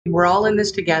We're all in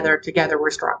this together. Together, we're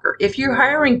stronger. If you're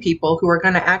hiring people who are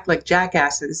going to act like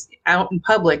jackasses out in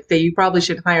public, then you probably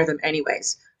should hire them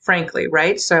anyways, frankly,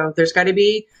 right? So there's got to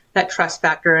be that trust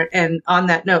factor. And on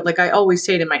that note, like I always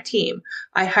say to my team,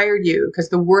 I hired you because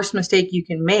the worst mistake you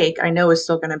can make, I know is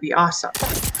still going to be awesome.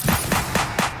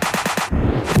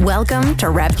 Welcome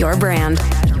to Rep Your Brand,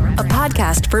 a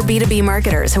podcast for B2B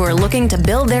marketers who are looking to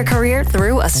build their career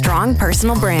through a strong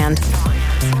personal brand.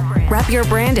 Rep Your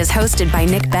Brand is hosted by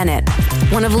Nick Bennett,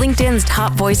 one of LinkedIn's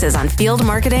top voices on field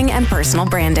marketing and personal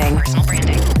branding.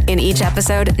 In each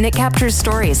episode, Nick captures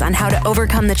stories on how to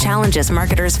overcome the challenges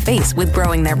marketers face with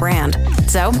growing their brand.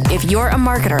 So, if you're a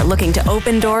marketer looking to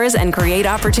open doors and create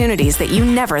opportunities that you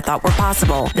never thought were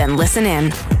possible, then listen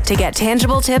in to get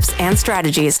tangible tips and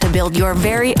strategies to build your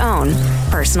very own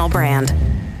personal brand.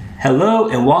 Hello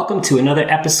and welcome to another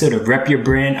episode of Rep Your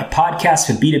Brand, a podcast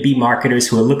for B2B marketers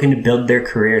who are looking to build their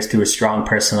careers through a strong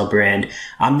personal brand.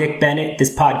 I'm Nick Bennett. This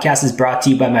podcast is brought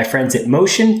to you by my friends at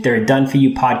Motion. They're a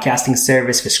done-for-you podcasting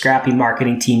service for scrappy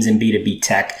marketing teams in B2B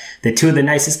tech. They're two of the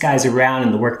nicest guys around,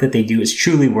 and the work that they do is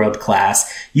truly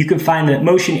world-class. You can find them at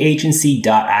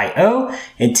motionagency.io.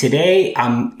 And today,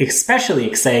 I'm especially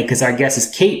excited because our guest is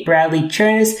Kate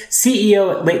Bradley-Chernes,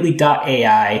 CEO at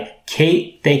Lately.ai.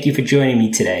 Kate, thank you for joining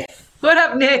me today. What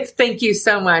up, Nick? Thank you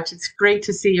so much. It's great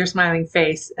to see your smiling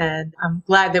face. And I'm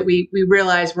glad that we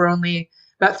realize we're only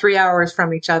about 3 hours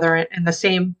from each other in the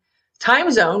same time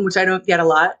zone, which I don't get a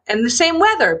lot, and the same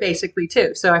weather, basically,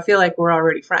 too. So I feel like we're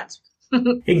already friends.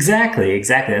 Exactly.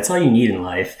 That's all you need in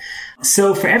life.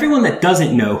 So for everyone that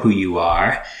doesn't know who you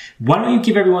are, why don't you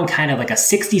give everyone kind of like a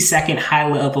 60-second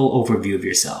high-level overview of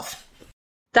yourself?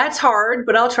 That's hard,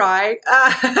 but I'll try.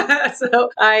 So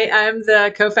I am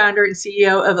the co-founder and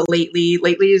CEO of Lately.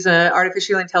 Lately is an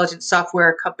artificial intelligence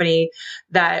software company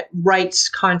that writes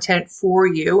content for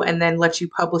you and then lets you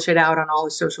publish it out on all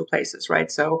the social places, right?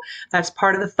 So that's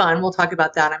part of the fun. We'll talk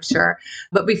about that, I'm sure.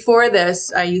 But before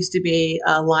this, I used to be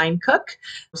a line cook.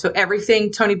 So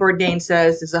everything Tony Bourdain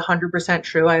says is 100%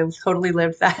 true. I totally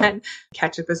lived that.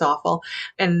 Ketchup is awful.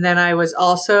 And then I was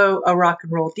also a rock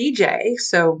and roll DJ.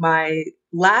 So my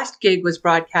last gig was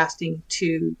broadcasting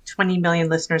to 20 million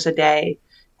listeners a day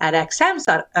at XM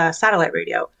satellite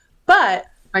radio. But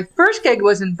my first gig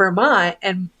was in Vermont,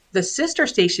 and the sister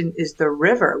station is The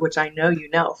River, which I know you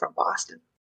know from Boston.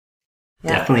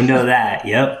 Yeah. Definitely know that.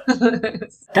 Yep.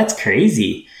 That's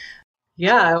crazy.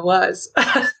 Yeah, it was.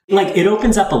 Like, it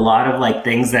opens up a lot of like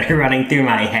things that are running through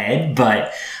my head,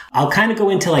 but I'll kind of go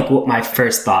into like what my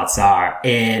first thoughts are.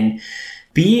 And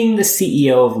being the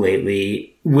CEO of Lately,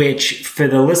 which for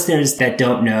the listeners that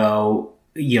don't know,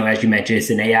 as you mentioned,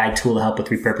 it's an AI tool to help with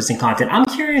repurposing content. I'm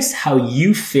curious how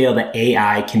you feel that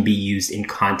AI can be used in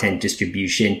content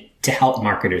distribution to help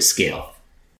marketers scale.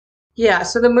 Yeah.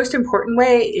 So the most important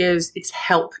way is it's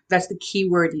help. That's the key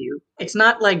word. It's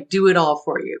not like do it all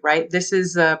for you, right? This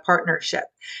is a partnership.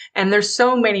 And there's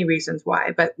so many reasons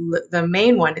why, but the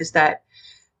main one is that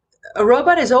a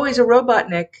robot is always a robot,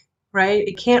 Nick. Right?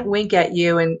 It can't wink at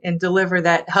you and deliver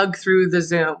that hug through the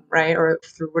Zoom, right? Or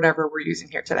through whatever we're using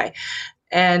here today.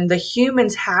 And the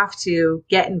humans have to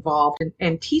get involved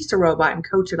and teach the robot and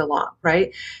coach it along,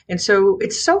 right? And so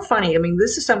it's so funny. I mean,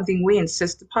 this is something we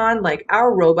insist upon. Like,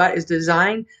 our robot is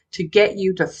designed to get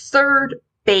you to third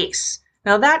base.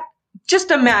 Now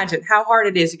just imagine how hard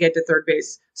it is to get to third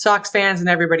base, Sox fans and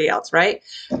everybody else, right?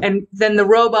 And then the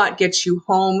robot gets you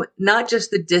home, not just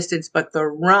the distance, but the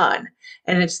run.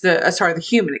 And it's the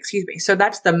human, excuse me. So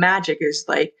that's the magic, is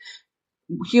like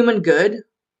human good,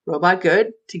 robot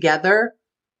good, together,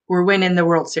 we're winning the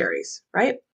World Series,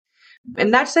 right?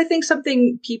 And that's, I think,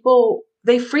 something people,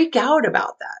 they freak out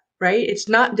about that, right? It's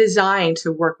not designed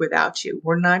to work without you.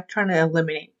 We're not trying to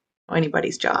eliminate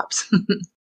anybody's jobs.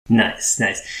 Nice.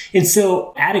 And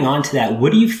so adding on to that,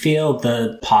 what do you feel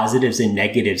the positives and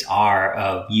negatives are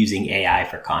of using AI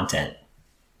for content?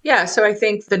 Yeah, so I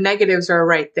think the negatives are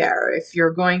right there. If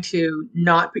you're going to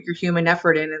not put your human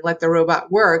effort in and let the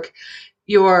robot work,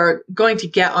 you're going to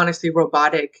get, honestly,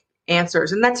 robotic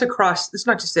answers. And that's it's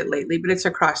not just it Lately, but it's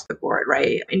across the board,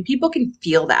 right? And people can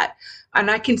feel that.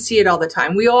 And I can see it all the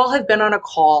time. We all have been on a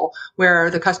call where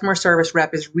the customer service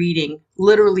rep is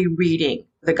literally reading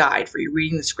the guide for you,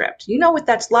 reading the script. You know what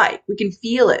that's like. We can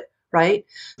feel it, right?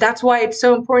 That's why it's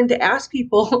so important to ask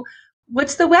people,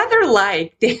 what's the weather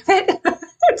like, damn it?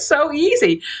 It's so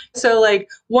easy. So like,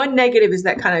 one negative is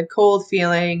that kind of cold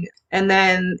feeling. And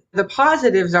then the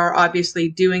positives are obviously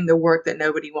doing the work that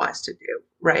nobody wants to do,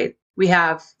 right? We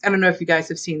have, I don't know if you guys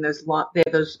have seen they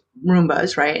have those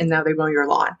Roombas, right? And now they mow your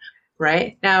lawn,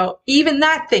 right? Now, even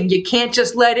that thing, you can't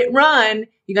just let it run.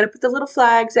 You got to put the little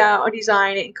flags out and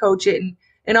design it and coach it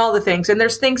and all the things. And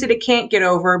there's things that it can't get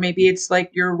over. Maybe it's like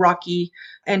your rocky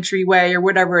entryway or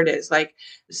whatever it is. Like,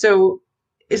 so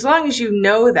as long as you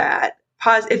know that,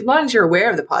 as long as you're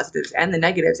aware of the positives and the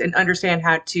negatives and understand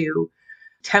how to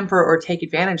temper or take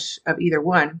advantage of either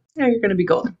one, you're going to be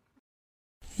golden.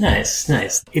 Nice,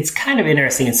 nice. It's kind of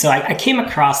interesting. And so I came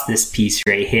across this piece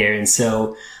right here. And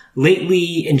so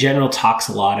lately, in general, talks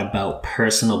a lot about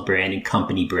personal brand and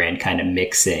company brand kind of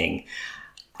mixing.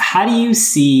 How do you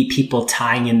see people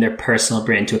tying in their personal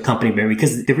brand to a company brand?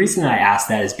 Because the reason I ask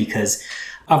that is because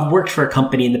I've worked for a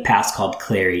company in the past called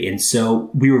Clary. And so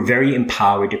we were very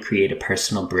empowered to create a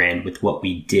personal brand with what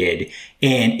we did.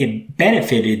 And it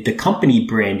benefited the company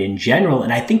brand in general.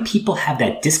 And I think people have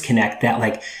that disconnect that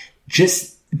like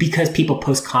just because people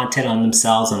post content on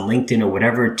themselves on LinkedIn or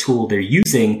whatever tool they're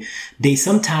using, they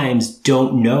sometimes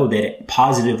don't know that it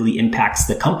positively impacts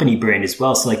the company brand as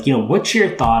well. So like, what's your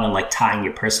thought on like tying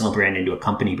your personal brand into a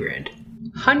company brand?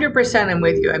 100% I'm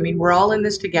with you. I mean, we're all in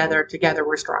this together. Together,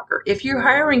 we're stronger. If you're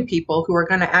hiring people who are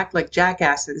going to act like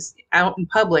jackasses out in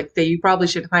public, you probably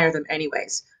should hire them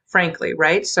anyways, frankly,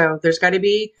 right? So there's got to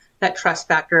be that trust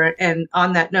factor. And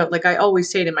on that note, like I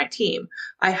always say to my team,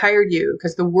 I hired you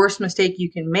because the worst mistake you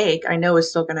can make, I know is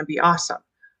still going to be awesome.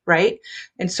 Right.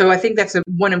 And so I think that's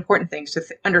one important thing is to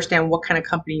understand what kind of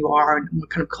company you are and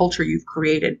what kind of culture you've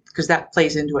created, because that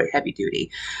plays into it heavy duty.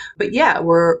 But yeah,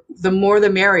 the more the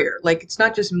merrier. Like it's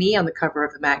not just me on the cover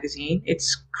of the magazine.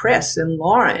 It's Chris and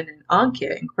Lauren and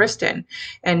Ankit and Kristen.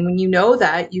 And when you know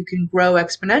that, you can grow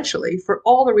exponentially for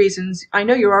all the reasons I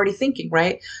know you're already thinking,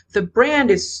 right? The brand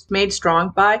is made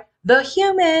strong by the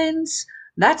humans.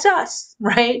 That's us,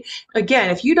 right?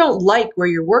 Again, if you don't like where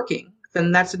you're working,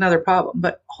 then that's another problem.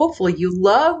 But hopefully you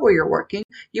love where you're working.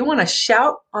 You want to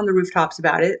shout on the rooftops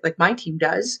about it, like my team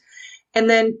does. And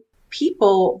then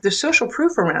people, the social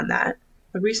proof around that,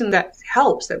 the reason that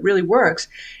helps, that really works,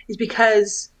 is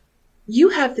because you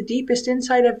have the deepest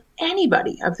insight of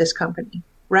anybody of this company,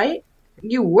 right?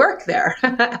 You work there.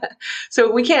 So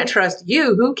we can't trust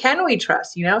you. Who can we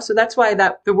trust? So that's why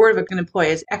that the word of an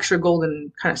employee is extra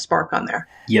golden kind of spark on there.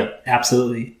 Yep,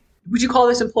 absolutely. Would you call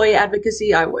this employee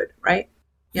advocacy? I would, right?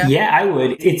 Yeah, I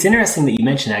would. It's interesting that you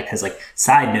mentioned that because like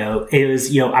side note, it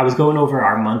was, I was going over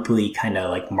our monthly kind of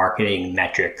like marketing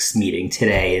metrics meeting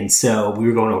today. And so we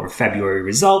were going over February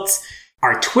results.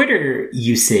 Our Twitter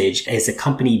usage as a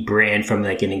company brand from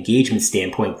like an engagement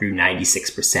standpoint grew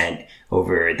 96%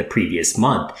 over the previous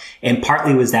month. And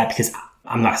partly was that because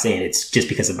I'm not saying it's just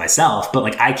because of myself, but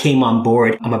like I came on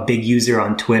board. I'm a big user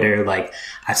on Twitter. Like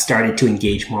I've started to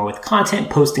engage more with content,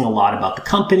 posting a lot about the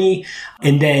company.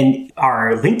 And then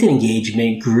our LinkedIn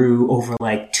engagement grew over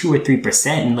like 2 or 3%.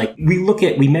 And like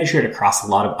we measure it across a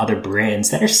lot of other brands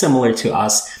that are similar to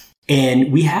us.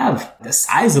 And we have a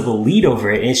sizable lead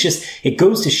over it. And it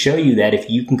goes to show you that if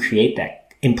you can create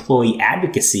that employee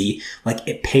advocacy, like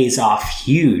it pays off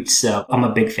huge. So I'm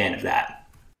a big fan of that.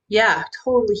 Yeah,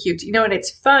 totally huge. And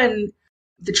it's fun.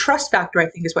 The trust factor, I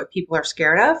think, is what people are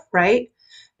scared of, right?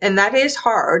 And that is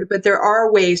hard, but there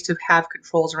are ways to have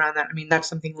controls around that. I mean, that's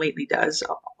something Lately does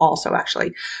also,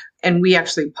 actually. And we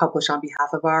actually publish on behalf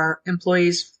of our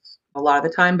employees a lot of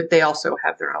the time, but they also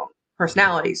have their own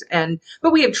personalities.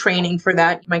 But we have training for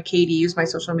that. My Katie, who's my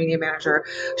social media manager,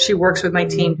 she works with my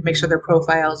team to make sure their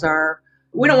profiles are,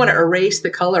 we don't want to erase the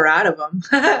color out of them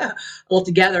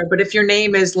altogether. But if your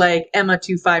name is like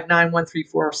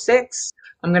Emma2591346,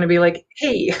 I'm going to be like,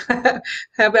 hey, how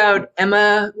about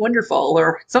Emma Wonderful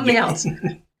or something else?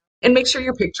 And make sure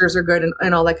your pictures are good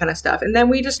and all that kind of stuff. And then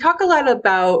we just talk a lot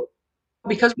about,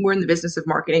 because we're in the business of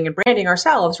marketing and branding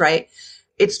ourselves, right?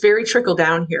 It's very trickle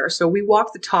down here. So we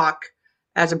walk the talk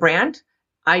as a brand.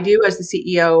 I do as the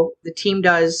CEO, the team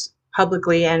does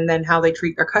publicly, and then how they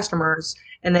treat their customers,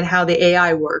 and then how the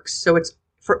AI works. So it's,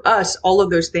 for us, all of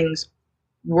those things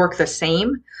work the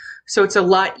same. So it's a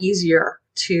lot easier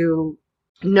to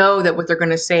know that what they're going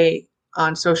to say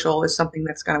on social is something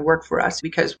that's going to work for us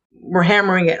because we're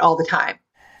hammering it all the time.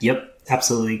 Yep,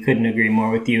 absolutely. Couldn't agree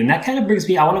more with you. And that kind of brings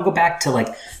me, I want to go back to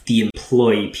like the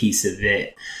employee piece of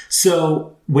it.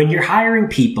 So when you're hiring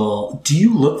people, do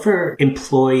you look for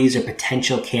employees or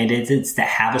potential candidates that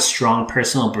have a strong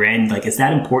personal brand? Like, is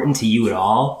that important to you at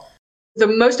all? The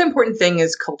most important thing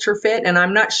is culture fit. And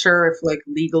I'm not sure if like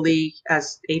legally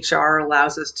as HR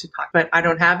allows us to talk, but I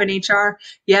don't have an HR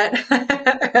yet.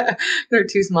 They're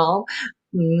too small,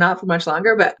 not for much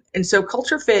longer. And so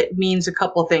culture fit means a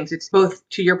couple of things. It's both,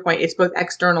 to your point, it's both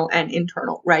external and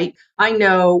internal, right? I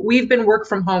know we've been work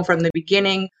from home from the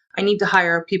beginning. I need to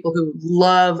hire people who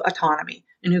love autonomy.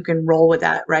 and who can roll with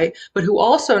that, right? But who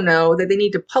also know that they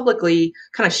need to publicly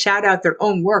kind of shout out their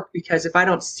own work, because if I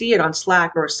don't see it on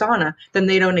Slack or Asana, then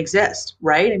they don't exist,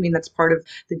 right? I mean, that's part of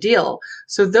the deal.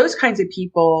 So those kinds of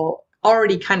people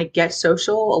already kind of get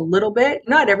social a little bit.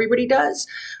 Not everybody does.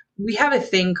 We have a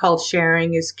thing called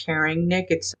sharing is caring, Nick.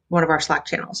 It's one of our Slack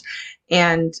channels.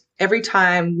 And every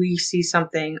time we see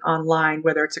something online,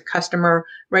 whether it's a customer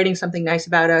writing something nice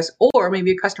about us, or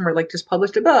maybe a customer like just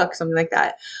published a book, something like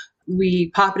that,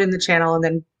 we pop it in the channel, and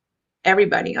then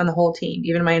everybody on the whole team,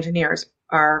 even my engineers,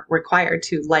 are required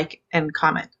to like and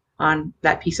comment on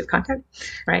that piece of content,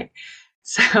 right?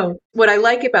 So what I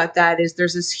like about that is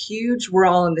there's this huge we're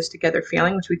all in this together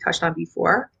feeling, which we touched on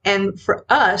before. And for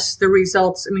us, the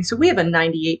results, I mean, so we have a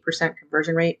 98%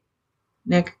 conversion rate,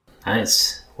 Nick.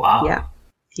 Nice. Wow.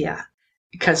 Yeah.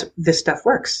 Because this stuff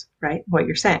works, right? What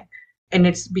you're saying. And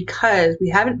it's because we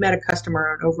haven't met a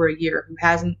customer in over a year who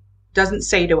doesn't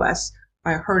say to us,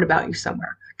 I heard about you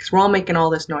somewhere. Because we're all making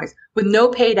all this noise with no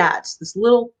paid ads. This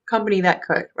little company that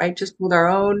could, right? Just with our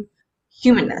own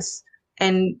humanness.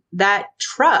 And that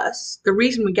trust, the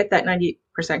reason we get that 98%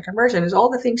 conversion is all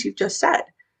the things you've just said.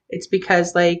 It's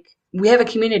because like we have a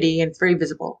community and it's very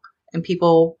visible and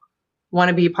people want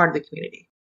to be a part of the community.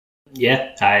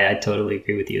 Yeah, I totally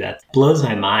agree with you. That blows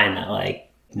my mind that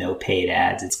like no paid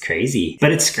ads. It's crazy,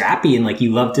 but it's scrappy. And like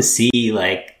you love to see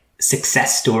like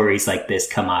success stories like this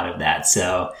come out of that.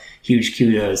 So huge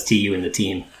kudos to you and the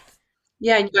team.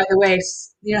 Yeah. And by the way,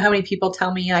 you know how many people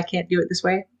tell me I can't do it this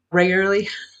way regularly?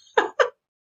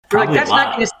 They're like, that's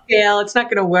not going to scale. It's not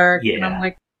going to work. Yeah. And I'm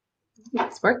like,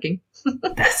 it's working.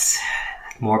 That's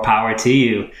more power to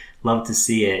you. Love to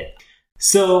see it.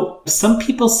 So some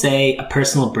people say a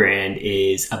personal brand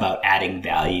is about adding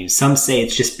value. Some say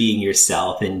it's just being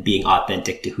yourself and being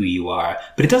authentic to who you are,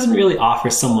 but it doesn't really offer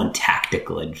someone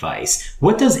tactical advice.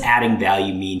 What does adding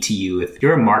value mean to you if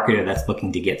you're a marketer that's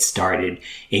looking to get started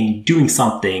in doing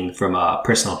something from a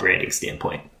personal branding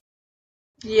standpoint?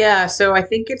 Yeah, so I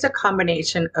think it's a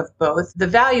combination of both. The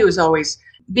value is always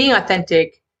being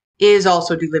authentic is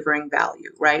also delivering value,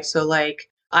 right? So like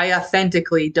I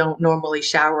authentically don't normally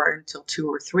shower until 2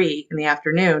 or 3 in the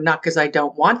afternoon, not because I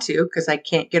don't want to, because I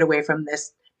can't get away from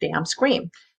this damn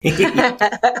scream.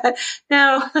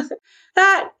 Now,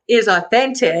 that is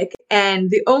authentic. And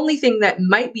the only thing that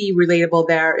might be relatable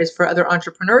there is for other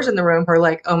entrepreneurs in the room who are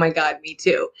like, oh my God, me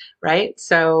too, right?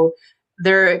 So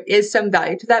there is some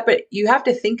value to that, but you have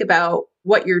to think about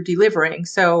what you're delivering.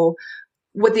 So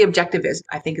what the objective is,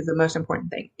 I think is the most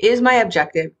important thing. Is my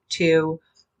objective to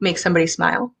make somebody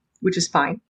smile, which is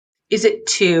fine? Is it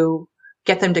to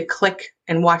get them to click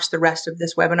and watch the rest of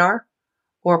this webinar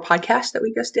or podcast that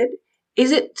we just did?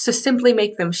 Is it to simply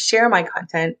make them share my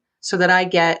content so that I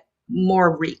get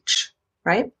more reach,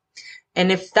 right?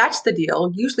 And if that's the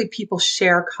deal, usually people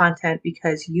share content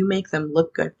because you make them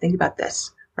look good. Think about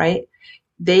this, right?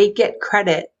 They get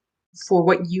credit for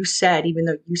what you said, even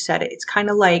though you said it. It's kind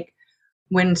of like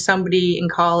when somebody in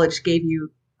college gave you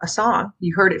a song,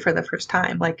 you heard it for the first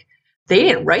time. Like they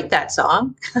didn't write that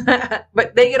song,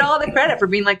 but they get all the credit for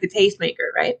being like the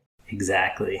tastemaker, right?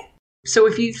 Exactly. So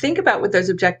if you think about what those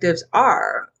objectives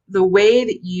are, the way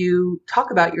that you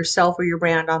talk about yourself or your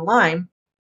brand online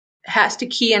has to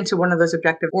key into one of those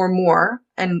objectives or more.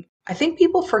 And I think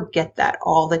people forget that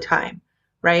all the time,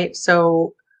 right?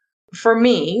 So for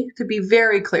me, to be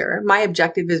very clear, my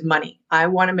objective is money. I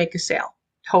want to make a sale.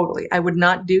 Totally. I would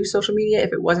not do social media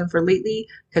if it wasn't for Lately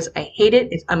because I hate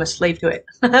it. I'm a slave to it.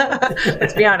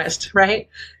 Let's be honest, right?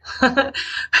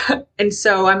 And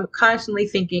so I'm constantly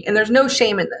thinking, and there's no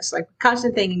shame in this, like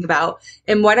constant thinking about,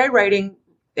 is what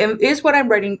I'm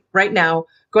writing right now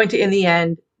going to, in the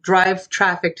end, drive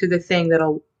traffic to the thing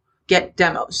that'll get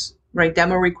demos, right?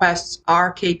 Demo requests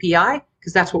are KPI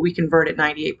because that's what we convert at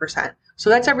 98%. So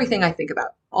that's everything I think about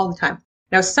all the time.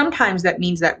 Now, sometimes that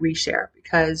means that reshare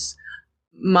because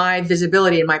my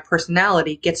visibility and my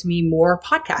personality gets me more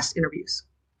podcast interviews,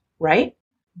 right?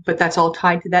 But that's all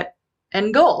tied to that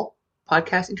end goal.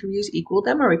 Podcast interviews equal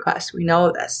demo requests. We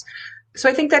know this. So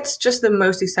I think that's just the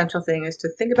most essential thing is to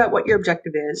think about what your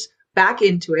objective is, back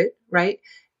into it, right?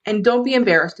 And don't be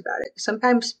embarrassed about it.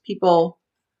 Sometimes people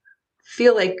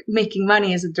feel like making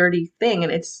money is a dirty thing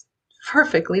and it's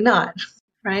perfectly not,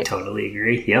 right? Totally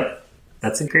agree. Yep.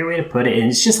 That's a great way to put it. And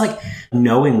it's just like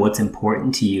knowing what's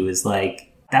important to you is like,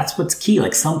 that's what's key.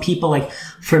 Like some people, like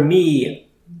for me,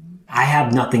 I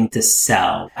have nothing to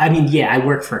sell. I mean, yeah, I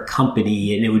work for a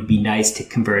company and it would be nice to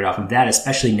convert off of that,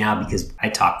 especially now because I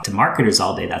talk to marketers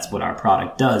all day. That's what our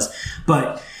product does.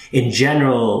 But in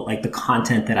general, like the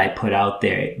content that I put out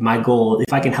there, my goal,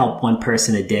 if I can help one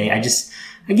person a day,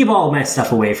 I give all of my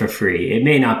stuff away for free. It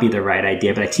may not be the right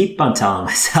idea, but I keep on telling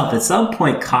myself at some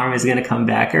point karma is going to come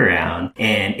back around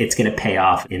and it's going to pay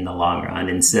off in the long run.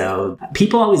 And so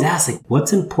people always ask, like,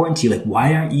 what's important to you? Like,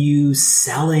 why aren't you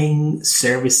selling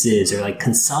services or like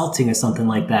consulting or something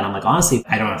like that? I'm like, honestly,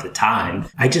 I don't have the time.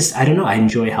 I don't know. I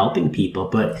enjoy helping people,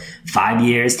 but 5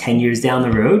 years, 10 years down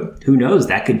the road, who knows?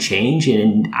 That could change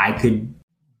and I could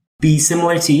be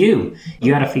similar to you.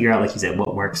 You got to figure out, like you said,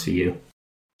 what works for you.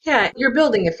 Yeah, you're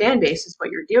building a fan base is what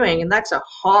you're doing. And that's a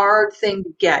hard thing to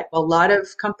get. A lot of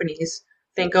companies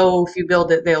think, oh, if you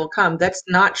build it, they'll come. That's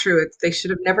not true. They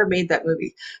should have never made that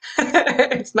movie.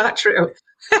 It's not true.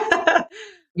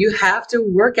 You have to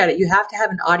work at it. You have to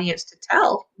have an audience to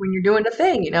tell when you're doing a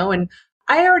thing, and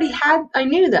I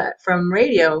knew that from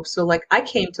radio. So like I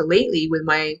came to Lately with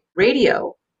my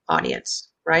radio audience,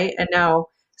 right? And now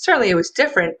certainly it was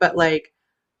different, but like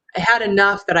I had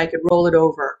enough that I could roll it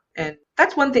over. And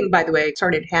that's one thing, by the way,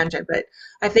 sorry to tangent, but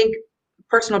I think a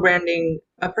personal branding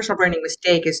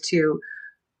mistake is to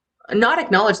not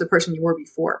acknowledge the person you were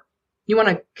before. You want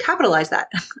to capitalize that,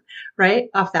 right?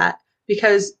 Off that,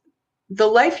 because the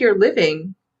life you're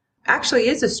living actually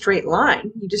is a straight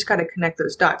line. You just got to connect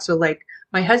those dots. So like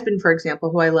my husband, for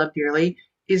example, who I love dearly,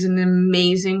 is an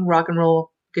amazing rock and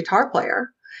roll guitar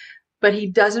player. But he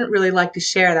doesn't really like to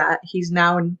share that. He's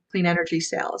now in clean energy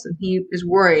sales and he is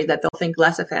worried that they'll think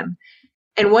less of him.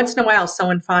 And once in a while,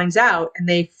 someone finds out and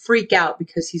they freak out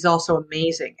because he's also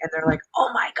amazing. And they're like, oh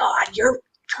my God, you're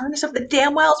Jonas of the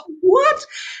Damnwells. What?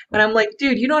 And I'm like,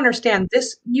 dude, you don't understand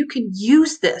this. You can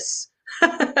use this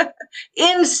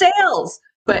in sales,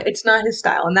 but it's not his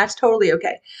style. And that's totally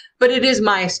okay. But it is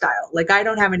my style. Like I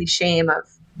don't have any shame of,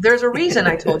 there's a reason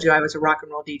I told you I was a rock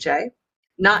and roll DJ,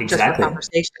 not just for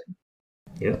conversation.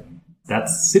 Yep.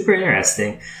 That's super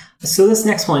interesting. So this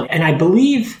next one, and I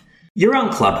believe you're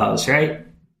on Clubhouse, right?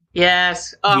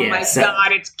 Yes. Oh my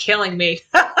God, it's killing me.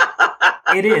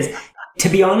 It is. To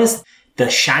be honest, the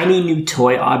shiny new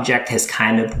toy object has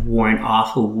kind of worn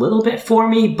off a little bit for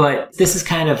me, but this is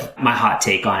kind of my hot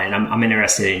take on it. I'm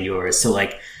interested in yours. So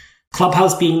like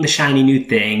Clubhouse being the shiny new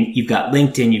thing, you've got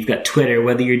LinkedIn, you've got Twitter,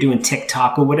 whether you're doing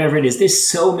TikTok or whatever it is, there's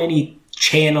so many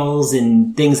channels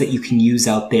and things that you can use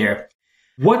out there.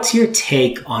 What's your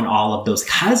take on all of those?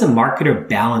 How does a marketer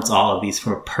balance all of these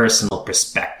from a personal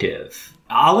perspective?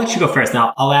 I'll let you go first.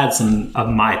 Now I'll add some of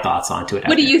my thoughts onto it.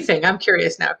 What do you think? I'm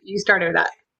curious now. You started with that.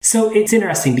 So it's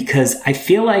interesting because I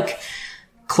feel like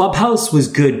Clubhouse was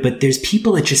good, but there's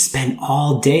people that just spend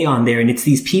all day on there. And it's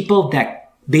these people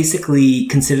that basically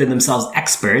consider themselves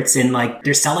experts and like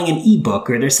they're selling an ebook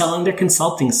or they're selling their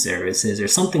consulting services or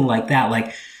something like that.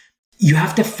 Like, you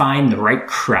have to find the right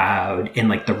crowd and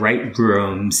like the right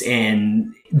rooms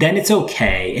and then it's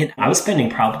okay. And I was spending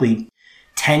probably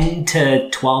 10 to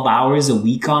 12 hours a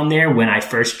week on there when I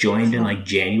first joined in like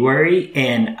January.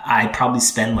 And I probably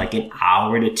spend like an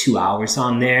hour to 2 hours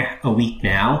on there a week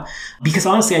now because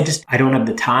honestly, I don't have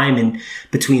the time. And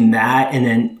between that and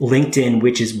then LinkedIn,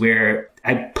 which is where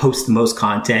I post the most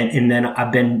content. And then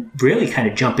I've been really kind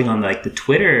of jumping on like the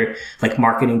Twitter, like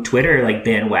marketing Twitter, like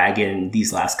bandwagon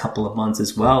these last couple of months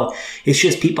as well. It's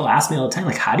just people ask me all the time,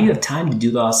 like, how do you have time to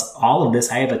do all of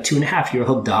this? I have a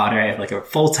 2.5-year-old daughter. I have like a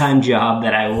full-time job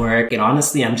that I work. And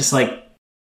honestly, I'm just like,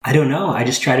 I don't know. I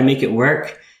just try to make it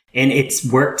work. And it's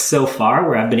worked so far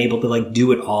where I've been able to like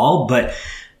do it all. But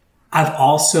I've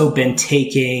also been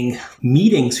taking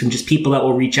meetings from just people that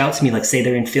will reach out to me, like say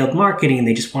they're in field marketing and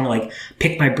they just want to like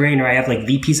pick my brain, or I have like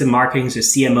VPs of marketing or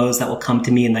CMOs that will come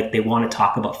to me and like they want to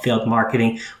talk about field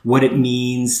marketing, what it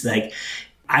means. Like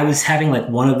I was having like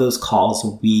one of those calls a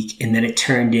week and then it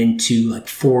turned into like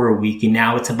 4 a week and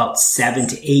now it's about 7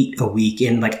 to 8 a week.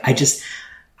 And like,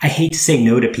 I hate to say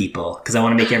no to people because I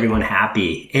want to make everyone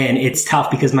happy. And it's tough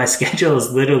because my schedule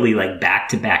is literally like back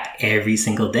to back every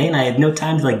single day and I have no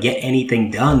time to like get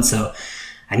anything done. So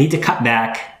I need to cut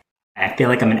back. I feel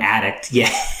like I'm an addict.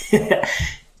 Yeah.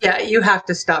 Yeah, you have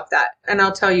to stop that. And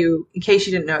I'll tell you, in case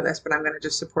you didn't know this, but I'm going to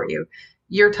just support you.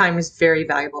 Your time is very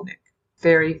valuable, Nick.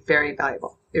 Very, very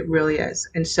valuable. It really is.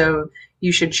 And so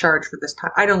you should charge for this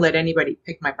time. I don't let anybody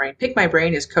pick my brain. Pick my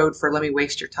brain is code for let me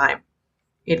waste your time.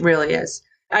 It really is.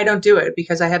 I don't do it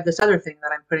because I have this other thing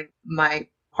that I'm putting my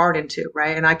heart into,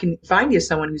 right? And I can find you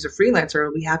someone who's a freelancer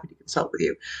who'll be happy to consult with you.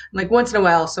 And like once in a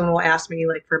while, someone will ask me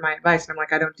like for my advice. And I'm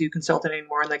like, I don't do consulting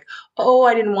anymore. And like, oh,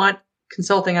 I didn't want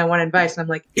consulting. I want advice. And I'm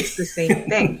like, it's the same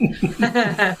thing.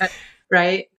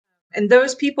 Right? And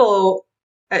those people,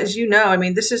 as you know, I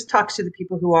mean, this is talks to the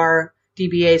people who are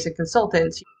DBAs and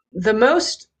consultants. The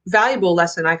most valuable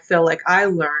lesson I feel like I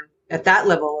learned at that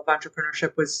level of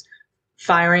entrepreneurship was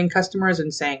firing customers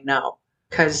and saying no.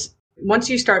 Because Once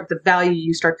you start the value,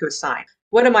 you start to assign.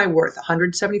 What am I worth?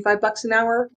 $175 an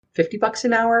hour, $50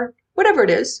 an hour, whatever it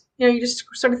is. You just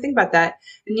sort of think about that.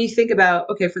 And you think about,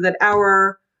 okay, for that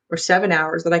hour or 7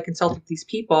 hours that I consulted these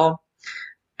people,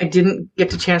 I didn't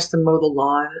get the chance to mow the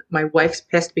lawn. My wife's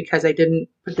pissed because I didn't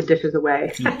put the dishes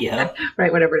away. Yeah.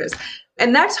 Right, whatever it is.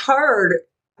 And that's hard.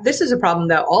 This is a problem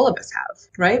that all of us have,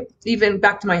 right? Even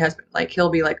back to my husband, like he'll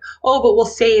be like, oh, but we'll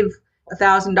save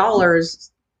 $1,000.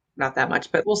 Not that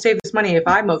much, but we'll save this money if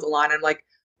I mow the lawn. I'm like,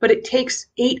 but it takes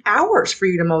 8 hours for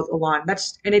you to mow the lawn.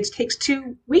 And it takes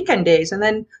 2 weekend days. And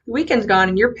then the weekend's gone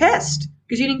and you're pissed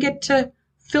because you didn't get to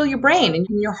fill your brain and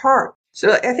your heart.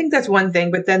 So I think that's one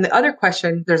thing. But then the other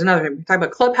question, there's another thing. We talk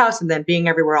about Clubhouse and then being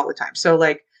everywhere all the time. So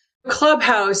like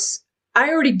Clubhouse, I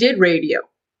already did radio.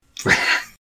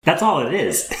 That's all it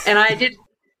is. And I did.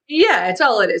 Yeah, it's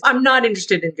all it is. I'm not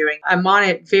interested in doing. I'm on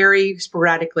it very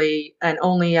sporadically and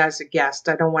only as a guest.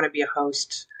 I don't want to be a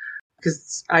host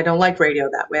because I don't like radio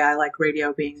that way. I like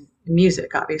radio being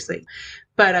music, obviously.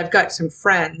 But I've got some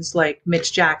friends like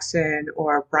Mitch Jackson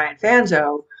or Brian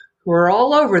Fanzo who are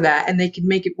all over that, and they can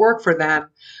make it work for them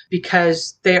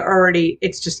because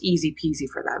it's just easy peasy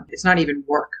for them. It's not even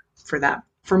work for them.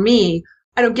 For me,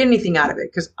 I don't get anything out of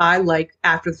it because I like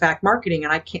after the fact marketing,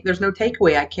 and there's no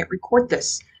takeaway. I can't record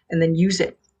this and then use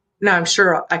it. Now, I'm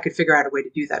sure I could figure out a way to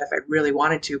do that if I really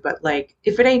wanted to, but like,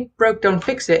 if it ain't broke, don't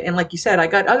fix it. And like you said, I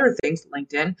got other things,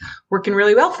 LinkedIn, working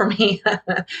really well for me.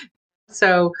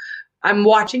 So I'm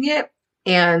watching it.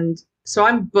 And so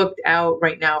I'm booked out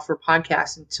right now for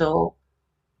podcasts until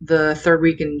the 3rd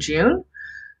week in June,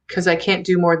 because I can't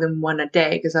do more than one a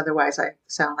day, because otherwise I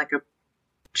sound like a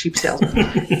cheap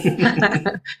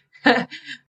salesman.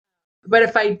 But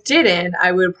if I didn't,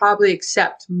 I would probably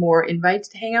accept more invites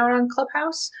to hang out on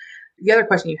Clubhouse. The other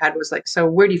question you had was like, so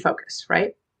where do you focus,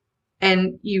 right?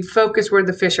 And you focus where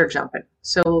the fish are jumping.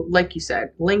 So like you said,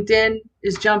 LinkedIn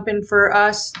is jumping for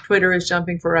us. Twitter is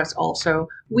jumping for us also.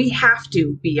 We have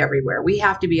to be everywhere. We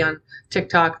have to be on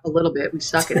TikTok a little bit. We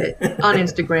suck at it. On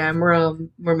Instagram,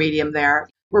 we're medium there.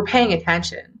 We're paying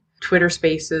attention. Twitter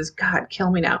Spaces, God, kill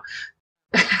me now.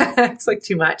 It's like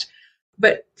too much.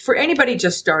 But for anybody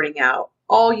just starting out,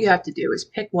 all you have to do is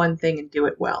pick one thing and do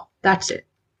it well. That's it.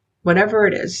 Whatever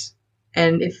it is.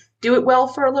 And do it well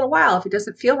for a little while. If it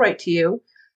doesn't feel right to you,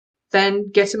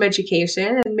 then get some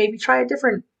education and maybe try a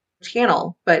different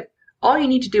channel. But all you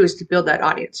need to do is to build that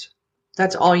audience.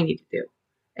 That's all you need to do.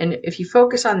 And if you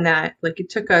focus on that, like it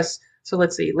took us, so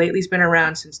let's see, Lately's been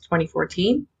around since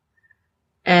 2014.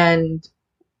 And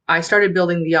I started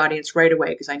building the audience right away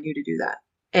because I knew to do that.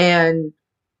 And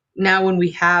now when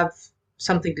we have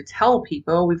something to tell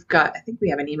people, I think we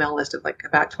have an email list of like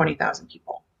about 20,000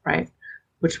 people, right?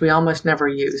 Which we almost never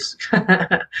use.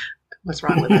 What's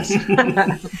wrong with us?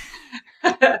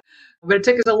 But it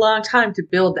took us a long time to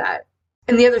build that.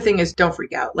 And the other thing is, don't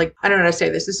freak out. Like, I don't know how to say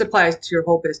this. This applies to your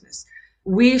whole business.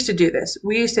 We used to do this.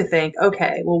 We used to think,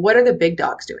 okay, well, what are the big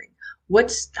dogs doing?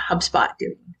 What's HubSpot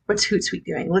doing? What's Hootsuite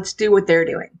doing? Let's do what they're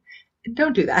doing. And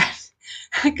don't do that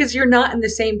because you're not in the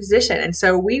same position. And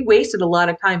so we wasted a lot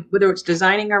of time, whether it's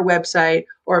designing our website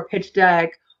or a pitch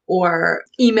deck or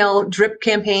email drip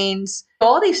campaigns,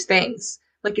 all these things.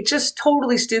 Like, it's just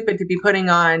totally stupid to be putting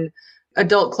on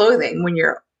adult clothing when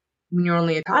you're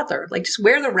only a toddler. Like, just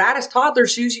wear the raddest toddler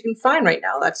shoes you can find right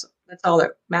now. That's all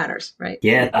that matters, right?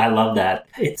 Yeah, I love that.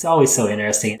 It's always so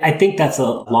interesting. I think that's a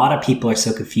lot of people are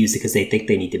so confused because they think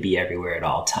they need to be everywhere at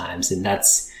all times. And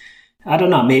that's, I don't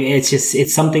know, maybe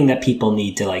it's something that people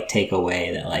need to like take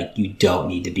away, that like you don't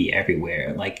need to be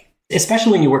everywhere. Like,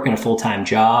 especially when you work in a full-time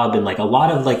job, and like a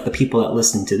lot of like the people that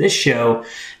listen to this show,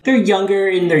 they're younger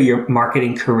in their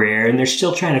marketing career and they're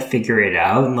still trying to figure it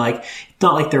out. And like, it's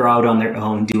not like they're out on their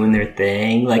own doing their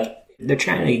thing. Like, they're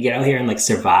trying to get out here and like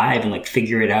survive and like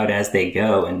figure it out as they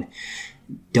go. And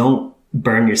don't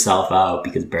burn yourself out,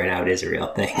 because burnout is a real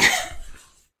thing.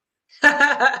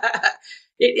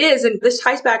 It is. And this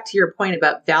ties back to your point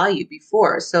about value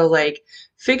before. So like,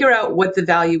 figure out what the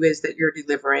value is that you're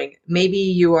delivering. Maybe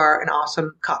you are an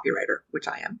awesome copywriter, which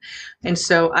I am. And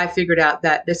so I figured out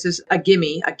that this is a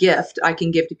gift I can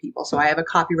give to people. So I have a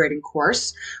copywriting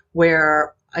course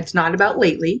where it's not about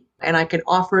Lately, and I can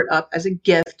offer it up as a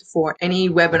gift for any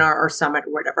webinar or summit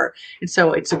or whatever. And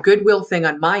so it's a goodwill thing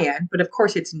on my end, but of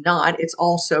course it's not. It's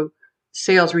also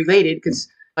sales related, because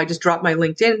I just dropped my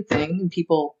LinkedIn thing and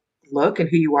people look at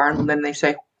who you are and then they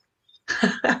say,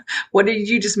 what did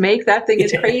you just make? That thing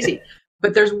is crazy.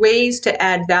 But there's ways to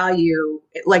add value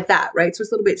like that, right? So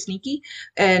it's a little bit sneaky.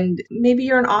 And maybe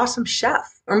you're an awesome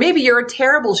chef, or maybe you're a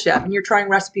terrible chef and you're trying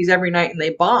recipes every night and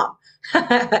they bomb.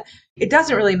 It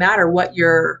doesn't really matter what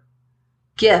your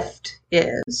gift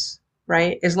is.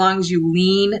 right? As long as you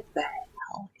lean the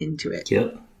hell into it.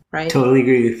 Yep. Right? Totally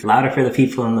agree with you. Louder for the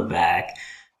people in the back.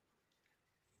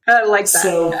 I like that.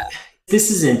 So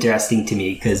this is interesting to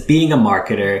me because being a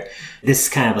marketer, this is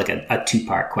kind of like a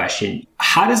two-part question.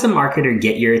 How does a marketer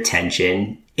get your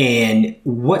attention? And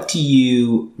what do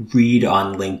you read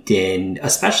on LinkedIn,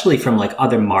 especially from like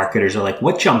other marketers, or like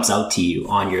what jumps out to you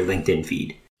on your LinkedIn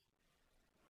feed?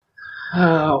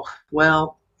 Oh,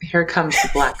 well, here comes the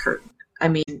black curtain. I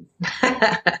mean,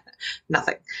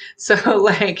 nothing. So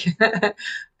like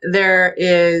there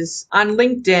is on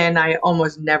LinkedIn, I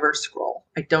almost never scroll.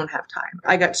 I don't have time.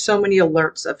 I got so many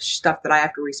alerts of stuff that I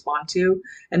have to respond to.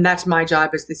 And that's my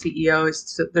job as the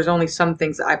CEO there's only some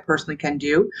things that I personally can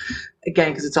do.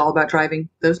 Again, because it's all about driving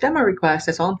those demo requests.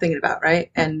 That's all I'm thinking about,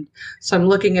 right? And so I'm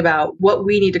looking about what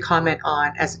we need to comment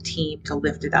on as a team to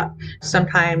lift it up.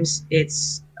 Sometimes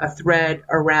it's a thread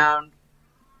around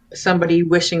somebody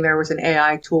wishing there was an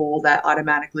AI tool that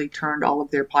automatically turned all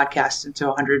of their podcasts into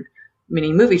 100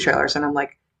 mini movie trailers. And I'm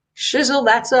like, shizzle,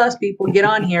 that's us, people. Get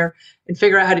on here and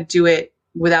figure out how to do it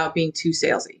without being too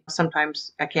salesy.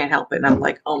 Sometimes I can't help it. And I'm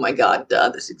like, oh my God,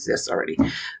 this exists already.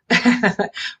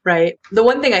 Right. The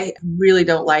one thing I really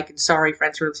don't like, and sorry,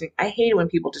 friends who are listening, I hate it when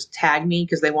people just tag me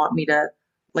because they want me to,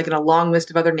 like in a long list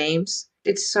of other names.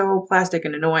 It's so plastic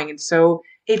and annoying. And so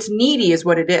it's needy is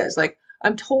what it is. Like,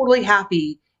 I'm totally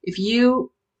happy if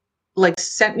you like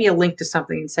sent me a link to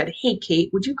something and said, hey, Kate,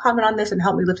 would you comment on this and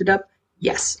help me lift it up?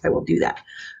 Yes, I will do that.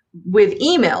 With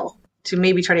email, to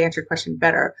maybe try to answer your question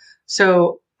better.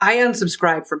 So I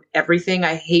unsubscribe from everything.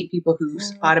 I hate people who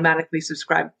automatically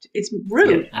subscribe. It's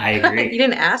rude. Yeah, I agree. You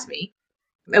didn't ask me.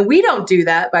 And we don't do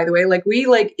that, by the way. Like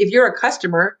if you're a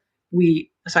customer, we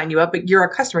sign you up, but you're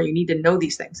a customer. You need to know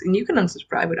these things and you can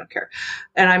unsubscribe. We don't care.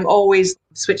 And I'm always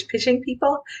switch pitching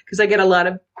people because I get a lot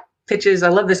of pitches. I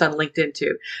love this on LinkedIn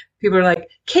too. People are like,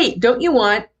 Kate, don't you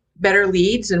want better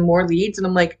leads and more leads? And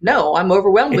I'm like, no, I'm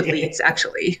overwhelmed with leads,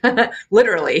 actually.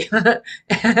 Literally.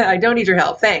 I don't need your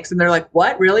help. Thanks. And they're like,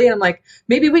 what? Really? And I'm like,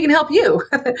 maybe we can help you.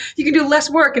 You can do less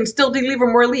work and still deliver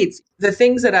more leads. The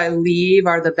things that I leave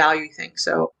are the value things.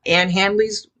 So Ann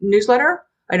Handley's newsletter,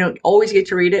 I don't always get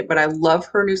to read it, but I love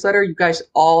her newsletter. You guys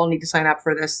all need to sign up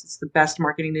for this. It's the best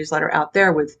marketing newsletter out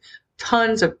there with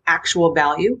tons of actual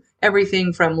value.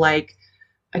 Everything from like,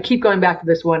 I keep going back to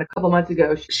this one. A couple months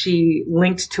ago, she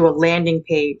linked to a landing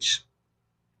page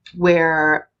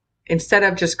where instead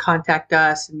of just contact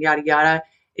us and yada, yada,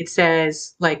 it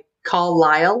says like, call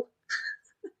Lyle.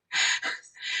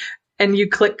 And you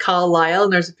click call Lyle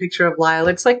and there's a picture of Lyle.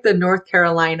 It's like the North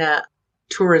Carolina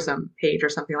tourism page or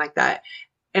something like that.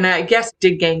 And I guess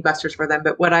did gangbusters for them.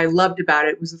 But what I loved about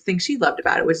it was the thing she loved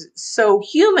about it was so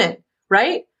human,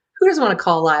 right? Who doesn't want to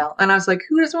call Lyle? And I was like,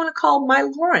 who doesn't want to call my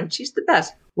Lauren? She's the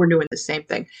best. We're doing the same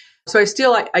thing. So I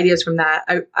steal ideas from that.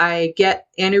 I get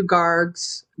Anu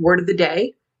Garg's word of the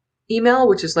day email,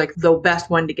 which is like the best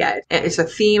one to get. It's a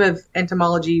theme of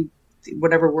entomology,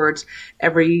 whatever words.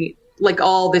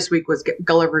 All this week was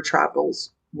Gulliver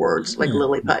Travels words, like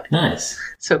Lilliput. Nice.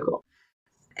 So cool.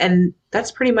 And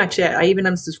that's pretty much it. I even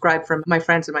unsubscribe from my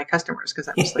friends and my customers because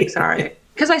I'm just like, sorry.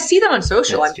 Because I see them on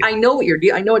social. I know what you're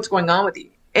doing. I know what's going on with you.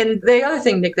 And the other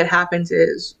thing, Nick, that happens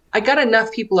is I got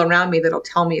enough people around me that'll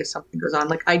tell me if something goes on.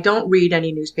 Like I don't read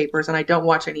any newspapers and I don't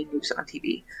watch any news on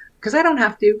TV because I don't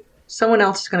have to. Someone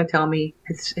else is going to tell me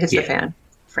it's the fan,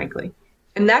 frankly.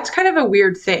 And that's kind of a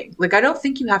weird thing. Like I don't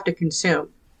think you have to consume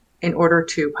in order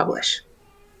to publish,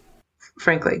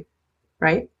 frankly,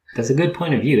 right? That's a good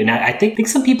point of view. And I think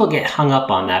some people get hung up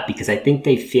on that because I think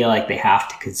they feel like they have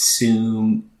to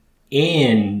consume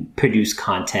and produce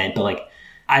content. But like,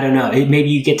 I don't know, maybe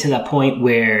you get to that point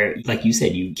where, like you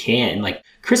said, you can. Like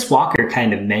Chris Walker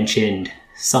kind of mentioned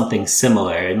something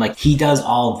similar. And like he does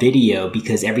all video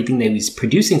because everything that he was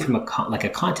producing from a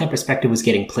content perspective was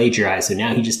getting plagiarized. So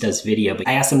now he just does video. But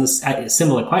I asked him a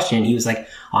similar question. And he was like,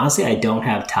 honestly, I don't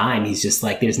have time. He's just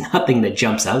like, there's nothing that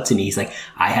jumps out to me. He's like,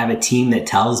 I have a team that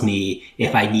tells me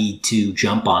if I need to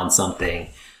jump on something.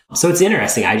 So it's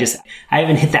interesting. I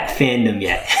haven't hit that fandom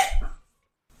yet.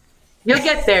 You'll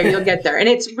get there. And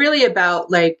it's really about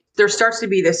like, there starts to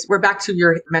be this, we're back to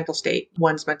your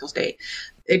one's mental state.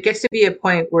 It gets to be a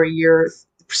point where your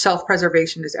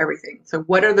self-preservation is everything. So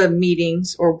what are the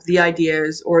meetings or the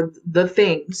ideas or the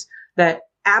things that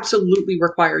absolutely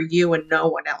require you and no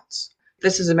one else?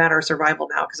 This is a matter of survival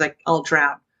now because I'll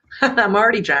drown. I'm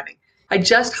already drowning. I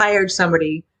just hired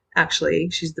somebody, actually,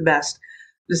 she's the best.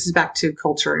 This is back to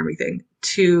culture and everything,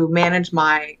 to manage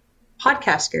my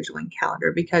podcast scheduling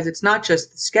calendar because it's not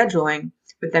just the scheduling,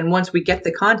 but then once we get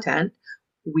the content,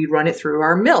 we run it through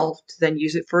our mill to then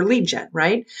use it for lead gen,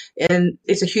 right? And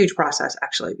it's a huge process,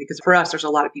 actually, because for us, there's a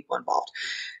lot of people involved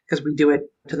because we do it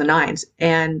to the nines.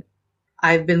 And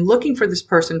I've been looking for this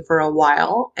person for a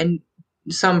while, and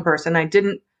some person I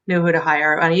didn't know who to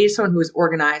hire. I needed someone who was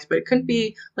organized, but it couldn't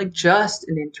be like just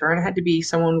an intern. It had to be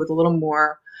someone with a little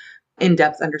more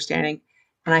in-depth understanding.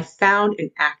 And I found an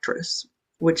actress,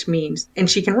 which means, and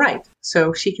she can write.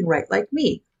 So she can write like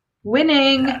me.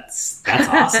 Winning. That's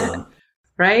awesome.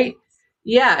 Right?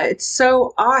 Yeah, it's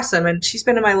so awesome. And she's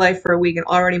been in my life for a week, and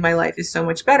already my life is so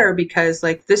much better because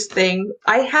like this thing,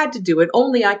 I had to do it.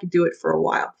 Only I could do it for a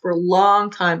while, for a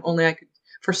long time. Only I could,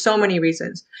 for so many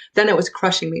reasons. Then it was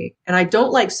crushing me. And I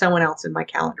don't like someone else in my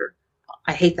calendar.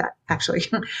 I hate that, actually.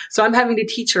 So I'm having to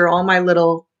teach her all my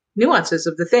little nuances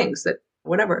of the things that,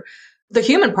 whatever. The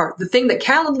human part, the thing that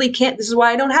Calendly can't, this is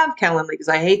why I don't have Calendly, because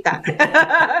I hate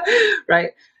that. Right?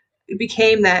 It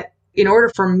became that in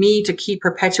order for me to keep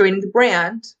perpetuating the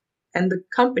brand and the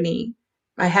company,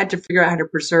 I had to figure out how to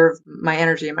preserve my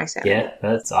energy and my sanity. Yeah,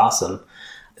 that's awesome.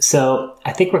 So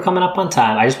I think we're coming up on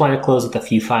time. I just wanted to close with a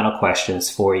few final questions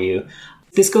for you.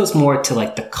 This goes more to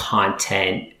like the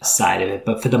content side of it,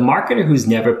 but for the marketer who's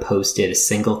never posted a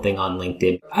single thing on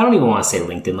LinkedIn, I don't even want to say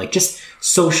LinkedIn, like just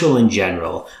social in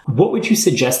general, what would you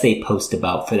suggest they post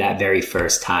about for that very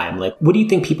first time? Like, what do you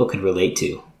think people could relate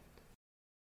to?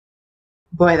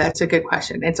 Boy, that's a good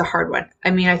question. It's a hard one.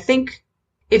 I mean, I think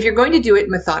if you're going to do it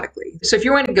methodically, so if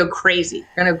you're going to go crazy,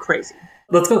 you're going to go crazy.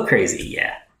 Let's go crazy,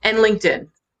 yeah. And LinkedIn.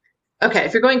 Okay,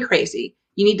 if you're going crazy,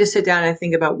 you need to sit down and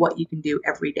think about what you can do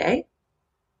every day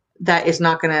that is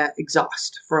not going to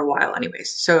exhaust for a while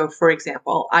anyways. So for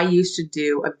example, I used to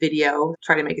do a video,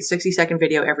 try to make a 60-second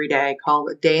video every day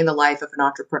called A Day in the Life of an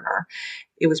Entrepreneur.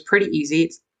 It was pretty easy.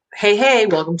 It's, hey,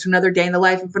 welcome to another day in the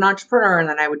life of an entrepreneur. And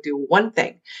then I would do one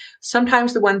thing.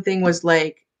 Sometimes the one thing was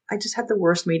like, I just had the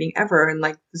worst meeting ever. And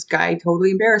like this guy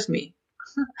totally embarrassed me.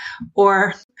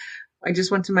 Or I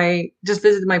just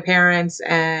visited my parents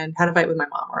and had a fight with my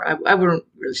mom. Or I wouldn't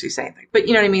really say anything, but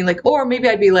you know what I mean? Like, or maybe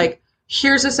I'd be like,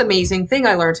 here's this amazing thing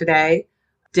I learned today.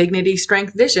 Dignity,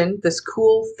 strength, vision, this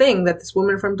cool thing that this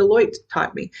woman from Deloitte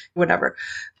taught me, whatever.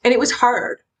 And it was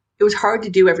hard. It was hard to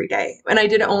do every day. And I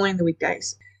did it only in the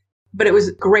weekdays. But it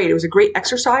was great. It was a great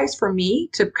exercise for me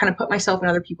to kind of put myself in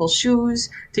other people's shoes,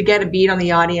 to get a beat on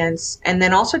the audience, and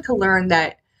then also to learn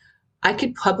that I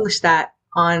could publish that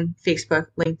on Facebook,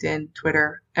 LinkedIn,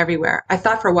 Twitter, everywhere. I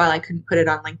thought for a while I couldn't put it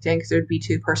on LinkedIn because it would be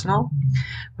too personal,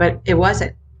 but it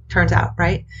wasn't, turns out,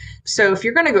 right? So if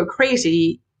you're going to go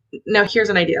crazy, now here's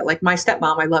an idea. Like my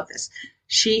stepmom, I love this.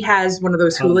 She has one of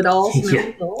those hula dolls.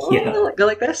 Go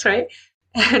like this, right?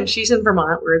 And she's in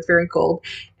Vermont where it's very cold.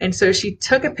 And so she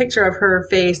took a picture of her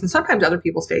face and sometimes other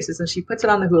people's faces, and she puts it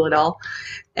on the hula doll.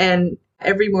 And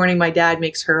every morning my dad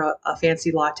makes her a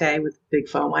fancy latte with big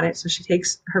foam on it. So she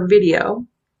takes her video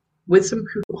with some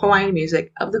Hawaiian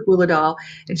music of the hula doll,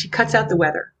 and she cuts out the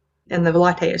weather. And the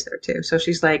latte is there too. So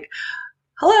she's like,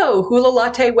 hello, hula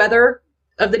latte weather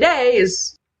of the day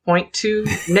is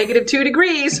 -2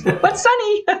 degrees, but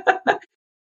sunny.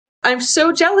 I'm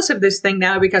so jealous of this thing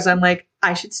now because I'm like,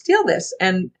 I should steal this.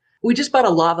 And we just bought a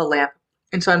lava lamp.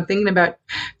 And so I'm thinking about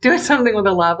doing something with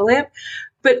a lava lamp.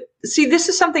 But see, this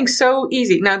is something so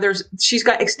easy. Now she's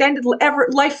got extended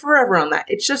life forever on that.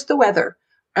 It's just the weather,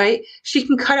 right? She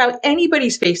can cut out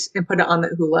anybody's face and put it on the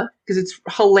hula because it's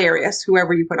hilarious,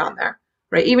 whoever you put on there,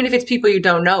 right? Even if it's people you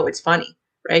don't know, it's funny,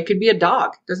 right? It could be a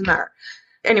dog. Doesn't matter.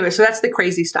 Anyway, so that's the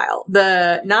crazy style.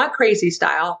 The not crazy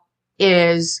style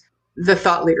is the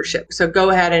thought leadership. So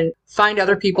go ahead and find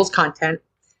other people's content,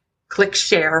 click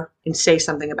share, and say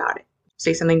something about it.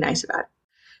 Say something nice about it.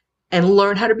 And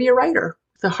learn how to be a writer.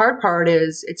 The hard part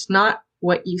is it's not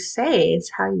what you say,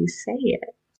 it's how you say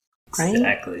it. Right?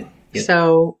 Exactly. Yep.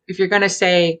 So if you're going to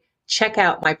say, check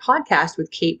out my podcast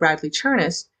with Kate Bradley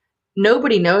Chernis,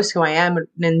 nobody knows who I am,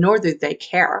 and nor do they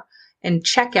care. And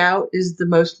check out is the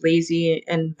most lazy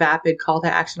and vapid call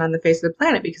to action on the face of the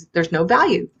planet because there's no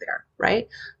value there, right?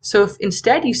 So if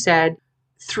instead you said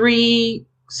 3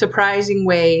 surprising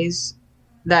ways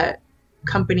that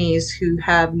companies who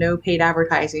have no paid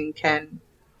advertising can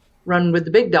run with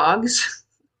the big dogs,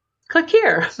 click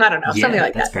here. I don't know, something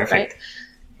like that's that. Perfect. Right?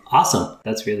 Awesome.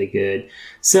 That's really good.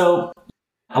 So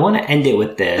I want to end it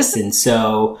with this. And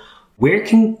so where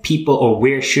can people, or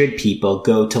where should people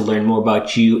go to learn more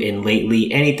about you and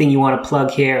Lately? Anything you want to plug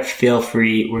here, feel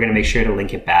free. We're going to make sure to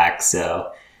link it back.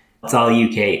 So it's all you,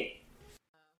 Kate.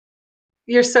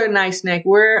 You're so nice, Nick.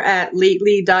 We're at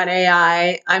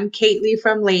lately.ai. I'm Kate Lee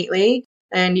from Lately.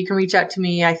 And you can reach out to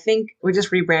me. I think we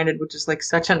just rebranded, which is like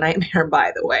such a nightmare,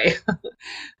 by the way.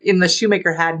 The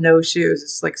shoemaker had no shoes.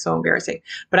 It's like so embarrassing.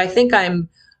 But I think I'm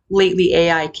lately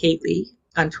AI Kately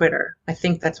on Twitter. I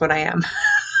think that's what I am.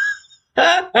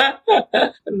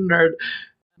 Nerd.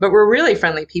 But we're really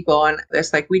friendly people. And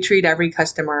it's like we treat every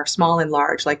customer, small and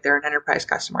large, like they're an enterprise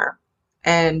customer.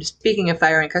 And speaking of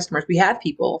firing customers, we have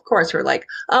people, of course, who are like,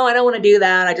 oh, I don't want to do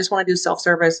that. I just want to do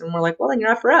self-service. And we're like, well, then you're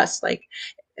not for us. Like,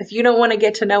 if you don't want to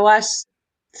get to know us,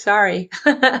 sorry.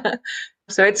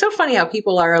 So it's so funny how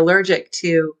people are allergic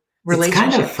to relationships.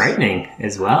 It's kind of frightening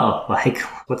as well. Like,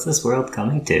 what's this world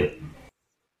coming to?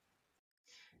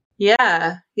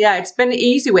 Yeah. It's been an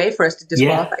easy way for us to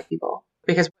disqualify people,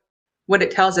 because what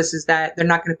it tells us is that they're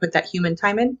not going to put that human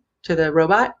time in to the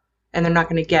robot, and they're not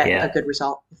going to get a good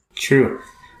result. True.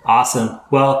 Awesome.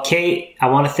 Well, Kate, I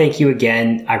want to thank you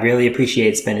again. I really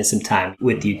appreciate spending some time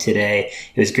with you today.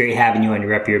 It was great having you on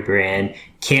Rep Your Brand.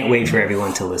 Can't wait for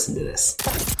everyone to listen to this.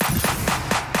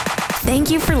 Thank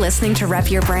you for listening to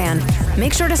Rep Your Brand.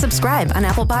 Make sure to subscribe on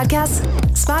Apple Podcasts,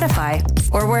 Spotify,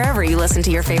 or wherever you listen to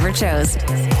your favorite shows.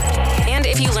 And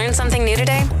if you learned something new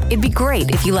today, it'd be great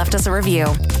if you left us a review.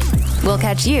 We'll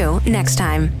catch you next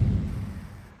time.